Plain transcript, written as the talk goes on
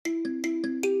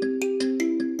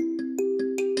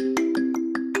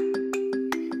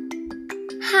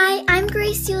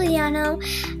Grace Giuliano.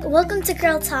 Welcome to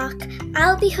Girl Talk.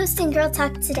 I'll be hosting Girl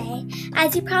Talk today.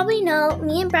 As you probably know,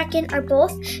 me and Brecken are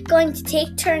both going to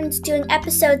take turns doing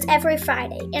episodes every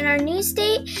Friday. In our news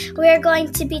date, we are going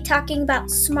to be talking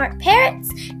about smart parrots.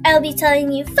 I'll be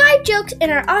telling you 5 jokes, and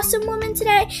our awesome woman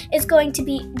today is going to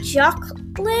be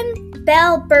Jacqueline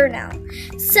Bell Burnell.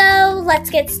 So let's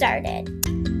get started.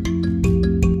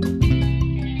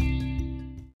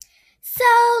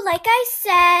 So, like I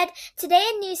said, today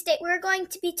in Newsdate, we're going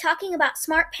to be talking about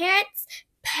smart parrots.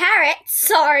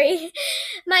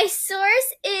 My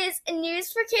source is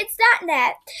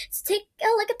newsforkids.net. So take a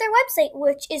look at their website,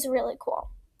 which is really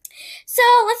cool. So,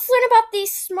 let's learn about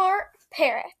these smart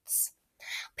parrots.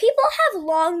 People have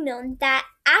long known that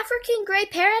African gray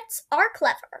parrots are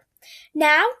clever.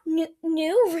 Now,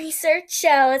 new research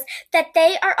shows that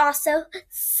they are also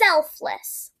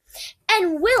selfless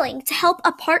and willing to help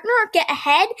a partner get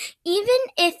ahead, even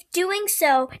if doing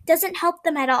so doesn't help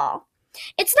them at all.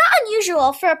 It's not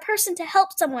unusual for a person to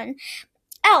help someone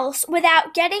else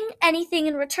without getting anything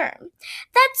in return.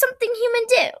 That's something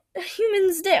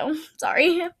humans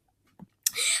do.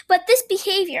 But this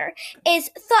behavior is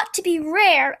thought to be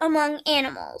rare among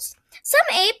animals. Some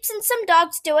apes and some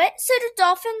dogs do it, so do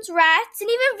dolphins, rats, and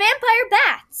even vampire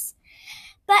bats.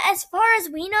 But as far as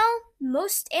we know,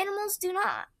 most animals do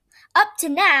not. Up to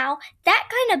now, that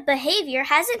kind of behavior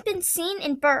hasn't been seen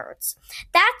in birds.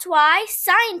 That's why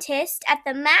scientists at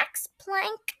the Max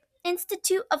Planck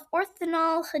Institute of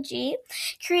Ornithology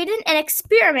created an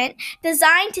experiment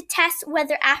designed to test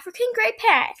whether African gray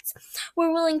parrots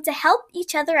were willing to help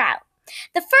each other out.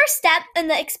 The first step in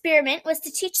the experiment was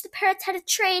to teach the parrots how to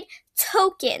trade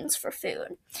tokens for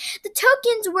food. The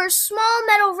tokens were small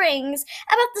metal rings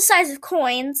about the size of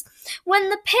coins. When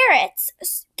the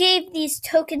parrots gave these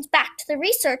tokens back to the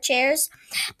researchers,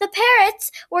 the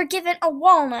parrots were given a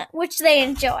walnut, which they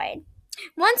enjoyed.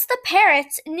 Once the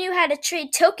parrots knew how to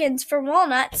trade tokens for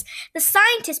walnuts, the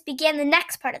scientists began the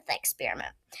next part of the experiment.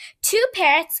 2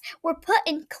 parrots were put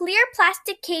in clear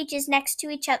plastic cages next to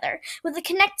each other, with a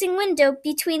connecting window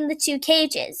between the 2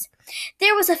 cages.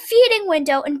 There was a feeding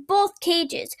window in both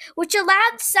cages, which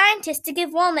allowed the scientists to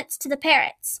give walnuts to the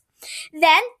parrots.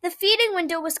 Then, the feeding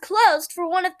window was closed for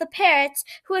one of the parrots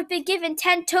who had been given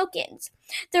 10 tokens.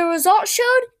 The results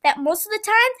showed that most of the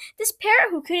time, this parrot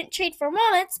who couldn't trade for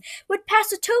walnuts would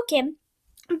pass a token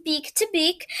beak to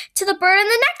beak to the bird in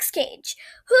the next cage,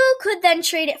 who could then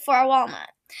trade it for a walnut.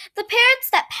 The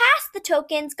parrots that passed the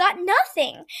tokens got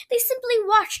nothing. They simply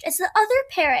watched as the other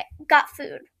parrot got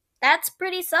food. That's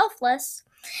pretty selfless.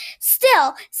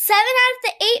 Still, 7 out of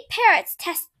the 8 parrots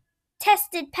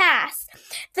tested passed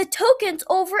the tokens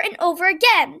over and over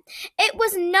again. It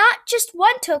was not just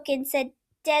one token, said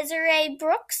Desiree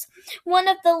Brooks, one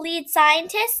of the lead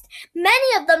scientists.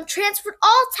 Many of them transferred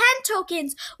all 10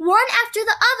 tokens, one after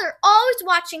the other, always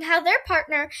watching how their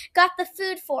partner got the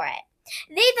food for it.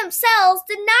 They themselves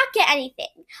did not get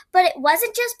anything, but it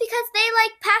wasn't just because they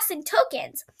liked passing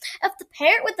tokens. If the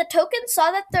parrot with the token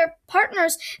saw that their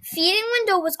partner's feeding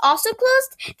window was also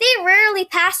closed, they rarely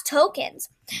passed tokens.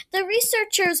 The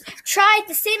researchers tried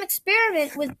the same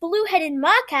experiment with blue-headed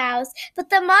macaws, but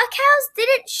the macaws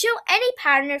didn't show any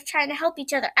pattern of trying to help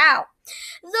each other out.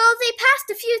 Though they passed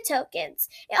a few tokens,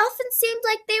 it often seemed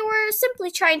like they were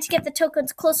simply trying to get the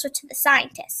tokens closer to the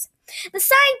scientists. The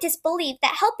scientists believe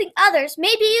that helping others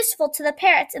may be useful to the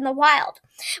parrots in the wild,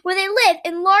 where they live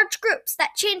in large groups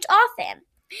that change often.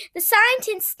 The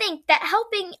scientists think that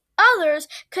helping others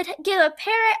could give a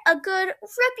parrot a good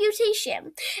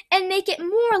reputation and make it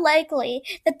more likely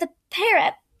that the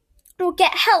parrot will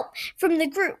get help from the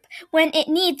group when it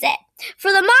needs it.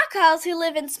 For the macaws who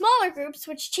live in smaller groups,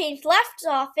 which change less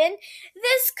often,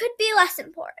 this could be less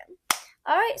important.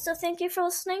 Alright, so thank you for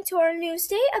listening to our news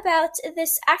day about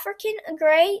this African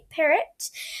gray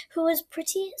parrot who is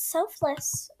pretty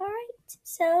selfless. Alright,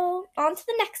 so on to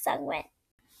the next segment.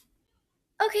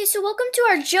 Okay, so welcome to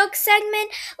our joke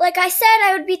segment. Like I said,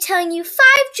 I would be telling you 5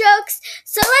 jokes,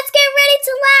 so let's get ready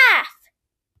to laugh!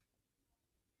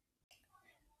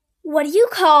 What do you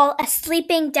call a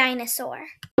sleeping dinosaur?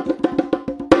 A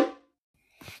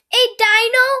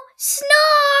dino snore!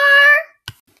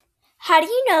 How do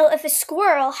you know if a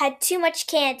squirrel had too much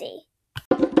candy?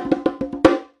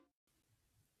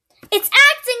 It's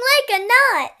acting like a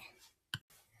nut!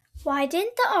 Why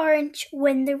didn't the orange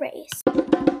win the race?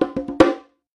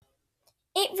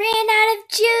 It ran out of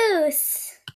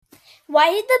juice.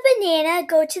 Why did the banana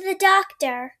go to the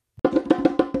doctor?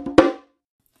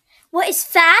 What is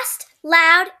fast,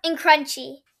 loud, and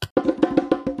crunchy?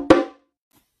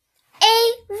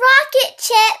 A rocket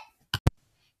chip.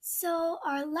 So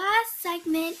our last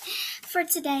segment for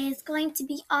today is going to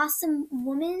be Awesome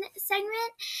Woman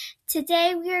segment.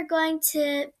 Today we are going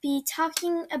to be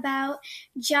talking about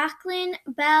Jacqueline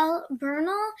Bell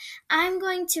Bernal. I'm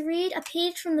going to read a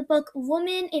page from the book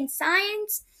Woman in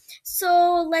Science.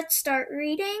 So let's start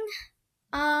reading.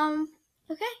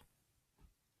 Okay.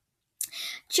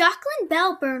 Jacqueline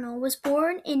Bell Bernal was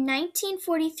born in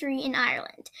 1943 in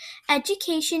Ireland.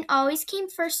 Education always came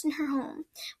first in her home.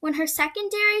 When her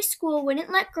secondary school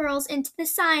wouldn't let girls into the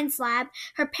science lab,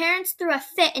 her parents threw a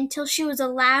fit until she was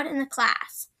allowed in the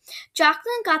class.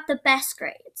 Jacqueline got the best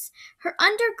grades. Her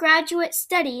undergraduate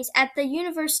studies at the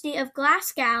University of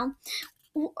Glasgow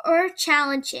were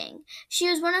challenging. She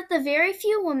was one of the very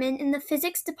few women in the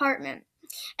physics department.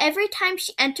 Every time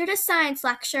she entered a science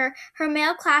lecture, her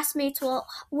male classmates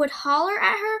would holler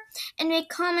at her and make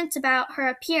comments about her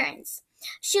appearance.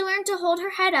 She learned to hold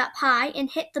her head up high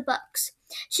and hit the books.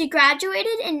 She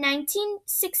graduated in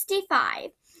 1965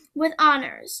 with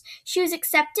honors. She was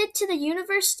accepted to the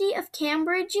University of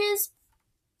Cambridge's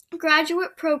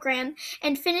graduate program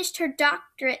and finished her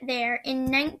doctorate there in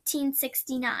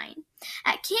 1969.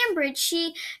 At Cambridge,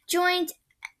 she joined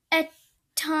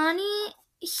Anthony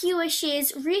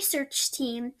Hewish's research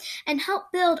team and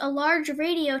helped build a large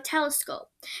radio telescope.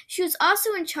 She was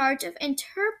also in charge of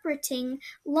interpreting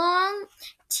long,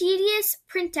 tedious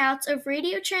printouts of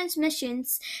radio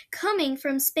transmissions coming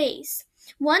from space.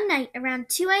 One night around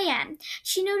 2 a.m.,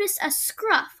 she noticed a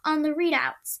scruff on the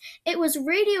readouts. It was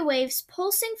radio waves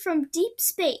pulsing from deep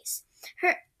space.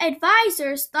 Her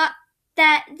advisors thought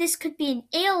that this could be an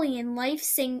alien life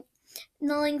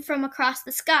signaling from across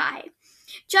the sky.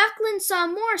 Jacqueline saw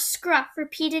more scruff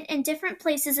repeated in different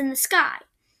places in the sky.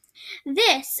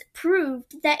 This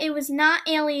proved that it was not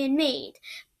alien-made,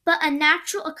 but a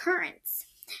natural occurrence.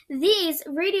 These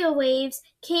radio waves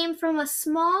came from a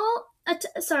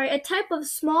type of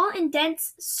small and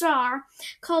dense star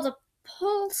called a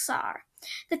pulsar.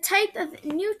 The type of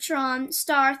neutron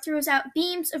star throws out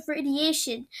beams of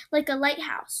radiation like a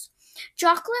lighthouse.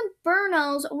 Jacqueline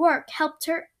Bernal's work helped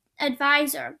her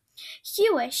advisor,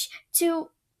 Hewish, to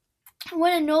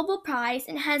win a Nobel Prize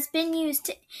and has been used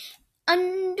to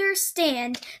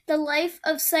understand the life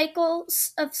of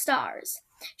cycles of stars.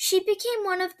 She became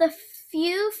one of the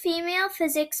few female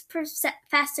physics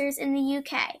professors in the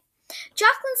UK.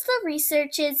 Jacqueline still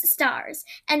researches stars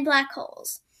and black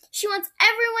holes. She wants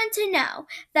everyone to know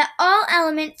that all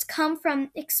elements come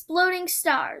from exploding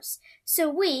stars, so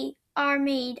we are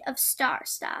made of star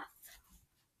stuff.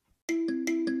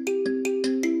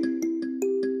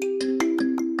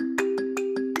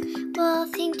 Well,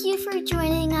 thank you for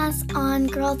joining us on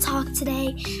Girl Talk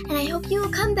today, and I hope you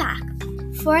will come back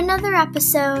for another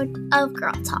episode of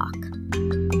Girl Talk.